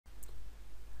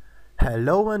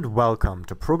Hello and welcome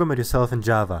to Program It Yourself in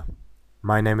Java.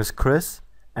 My name is Chris,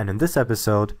 and in this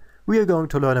episode we are going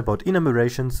to learn about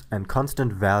enumerations and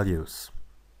constant values.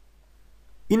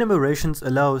 Enumerations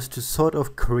allow us to sort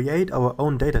of create our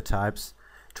own data types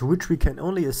to which we can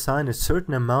only assign a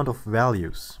certain amount of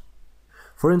values.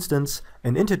 For instance,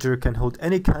 an integer can hold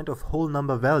any kind of whole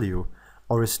number value,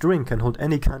 or a string can hold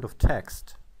any kind of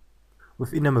text.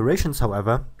 With enumerations,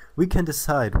 however, we can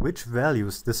decide which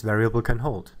values this variable can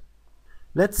hold.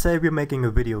 Let's say we're making a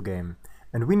video game,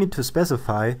 and we need to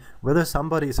specify whether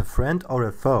somebody is a friend or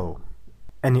a foe.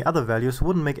 Any other values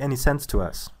wouldn't make any sense to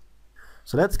us.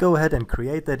 So let's go ahead and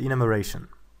create that enumeration.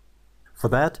 For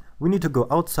that, we need to go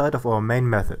outside of our main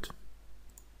method.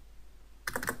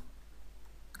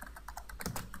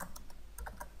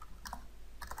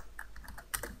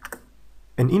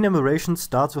 An enumeration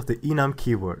starts with the enum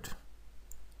keyword.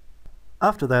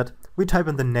 After that, we type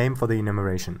in the name for the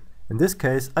enumeration. In this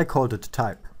case, I called it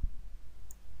type.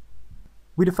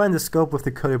 We define the scope with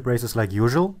the curly braces like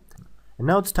usual, and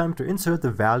now it's time to insert the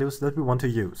values that we want to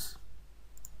use.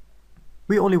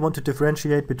 We only want to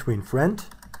differentiate between friend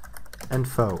and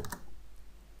foe.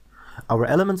 Our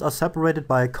elements are separated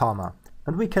by a comma,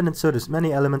 and we can insert as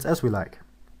many elements as we like.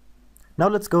 Now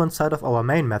let's go inside of our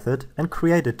main method and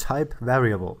create a type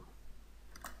variable.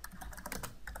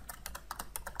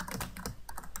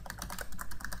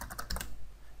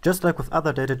 Just like with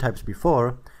other data types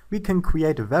before, we can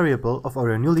create a variable of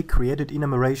our newly created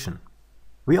enumeration.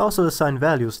 We also assign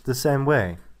values the same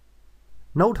way.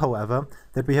 Note, however,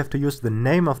 that we have to use the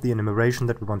name of the enumeration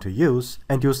that we want to use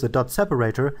and use the dot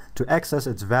separator to access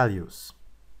its values.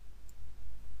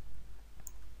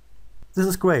 This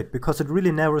is great because it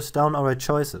really narrows down our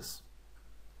choices.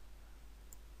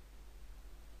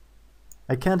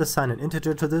 I can't assign an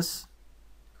integer to this,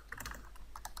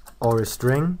 or a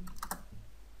string.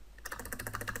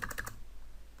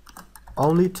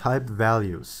 Only type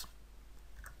values,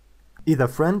 either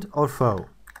friend or foe.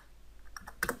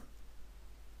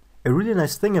 A really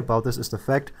nice thing about this is the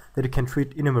fact that it can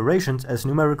treat enumerations as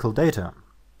numerical data.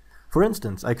 For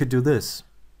instance, I could do this.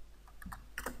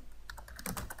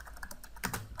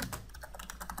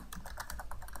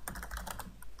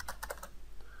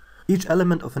 Each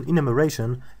element of an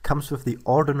enumeration comes with the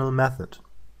ordinal method.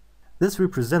 This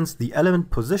represents the element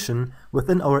position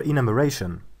within our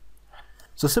enumeration.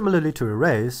 So similarly to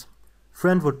arrays,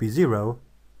 friend would be 0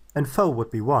 and foe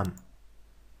would be 1.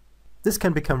 This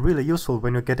can become really useful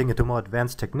when you're getting into more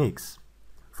advanced techniques.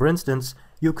 For instance,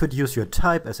 you could use your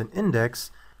type as an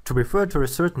index to refer to a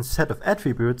certain set of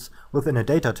attributes within a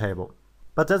data table.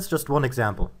 But that's just one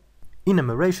example.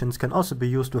 Enumerations can also be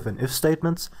used within if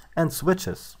statements and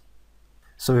switches.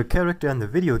 So your character in the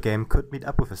video game could meet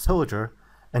up with a soldier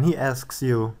and he asks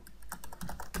you,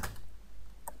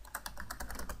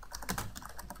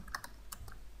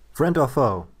 friend or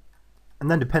foe,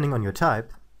 and then depending on your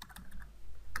type,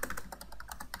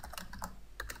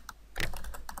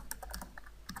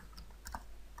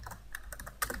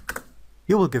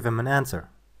 you will give him an answer.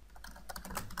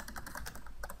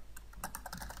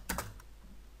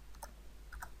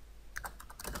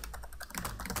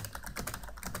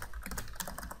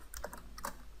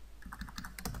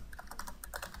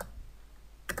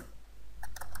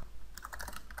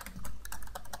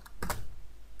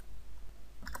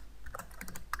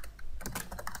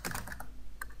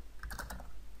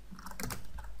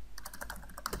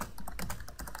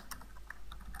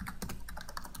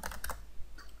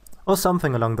 Or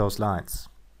something along those lines.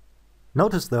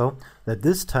 Notice though that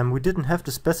this time we didn't have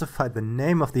to specify the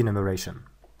name of the enumeration.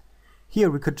 Here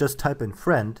we could just type in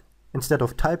friend instead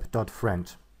of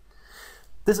type.friend.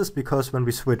 This is because when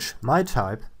we switch my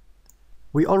type,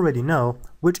 we already know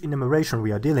which enumeration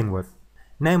we are dealing with,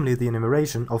 namely the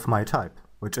enumeration of my type,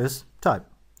 which is type.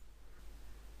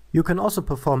 You can also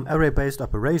perform array-based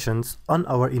operations on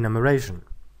our enumeration.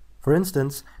 For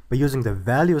instance, by using the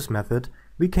values method,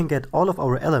 we can get all of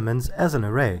our elements as an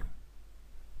array.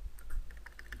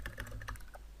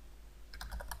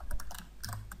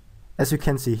 As you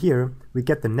can see here, we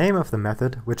get the name of the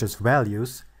method, which is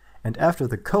values, and after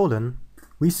the colon,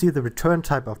 we see the return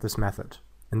type of this method.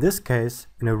 In this case,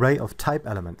 an array of type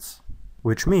elements,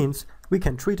 which means we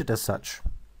can treat it as such.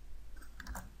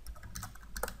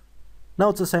 Now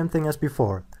it's the same thing as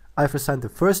before. I've assigned the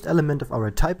first element of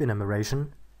our type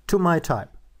enumeration to my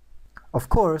type. Of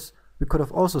course, we could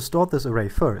have also stored this array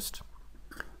first.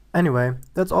 Anyway,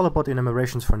 that's all about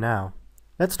enumerations for now.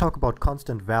 Let's talk about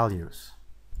constant values.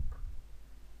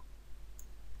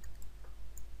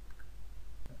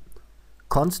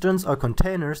 Constants are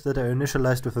containers that are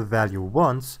initialized with a value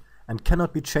once and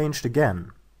cannot be changed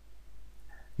again.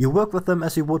 You work with them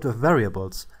as you would with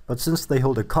variables, but since they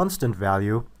hold a constant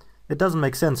value, it doesn't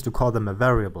make sense to call them a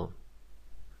variable.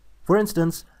 For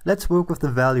instance, let's work with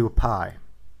the value pi.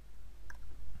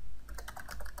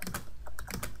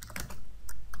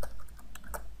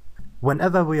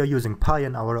 Whenever we are using pi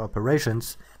in our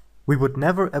operations, we would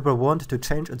never ever want to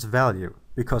change its value,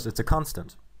 because it's a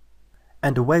constant.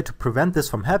 And a way to prevent this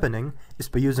from happening is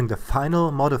by using the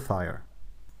final modifier.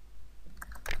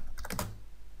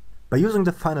 By using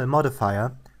the final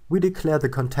modifier, we declare the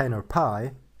container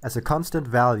pi as a constant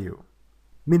value,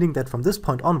 meaning that from this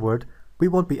point onward, we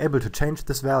won't be able to change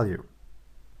this value.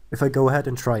 If I go ahead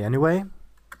and try anyway,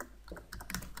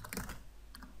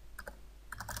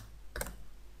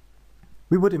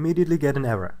 we would immediately get an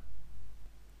error.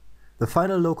 The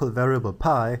final local variable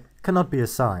pi cannot be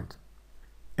assigned.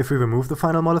 If we remove the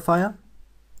final modifier,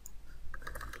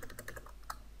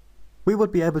 we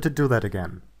would be able to do that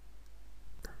again.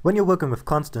 When you're working with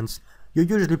constants, you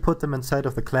usually put them inside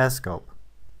of the class scope.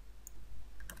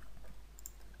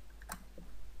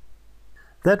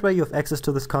 That way you have access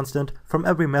to this constant from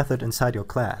every method inside your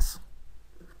class.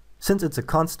 Since it's a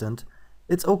constant,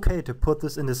 it's okay to put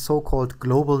this in the so-called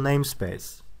global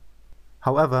namespace.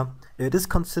 However, it is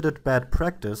considered bad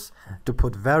practice to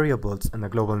put variables in the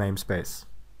global namespace.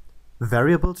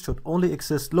 Variables should only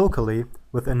exist locally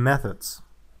within methods.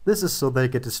 This is so they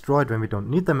get destroyed when we don't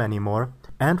need them anymore,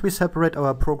 and we separate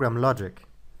our program logic.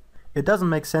 It doesn't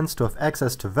make sense to have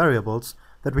access to variables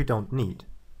that we don't need.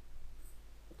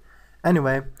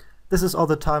 Anyway, this is all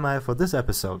the time I have for this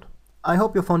episode. I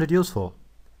hope you found it useful.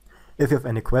 If you have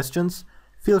any questions,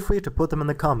 feel free to put them in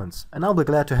the comments, and I'll be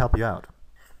glad to help you out.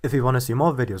 If you want to see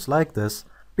more videos like this,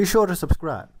 be sure to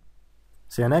subscribe.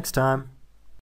 See you next time!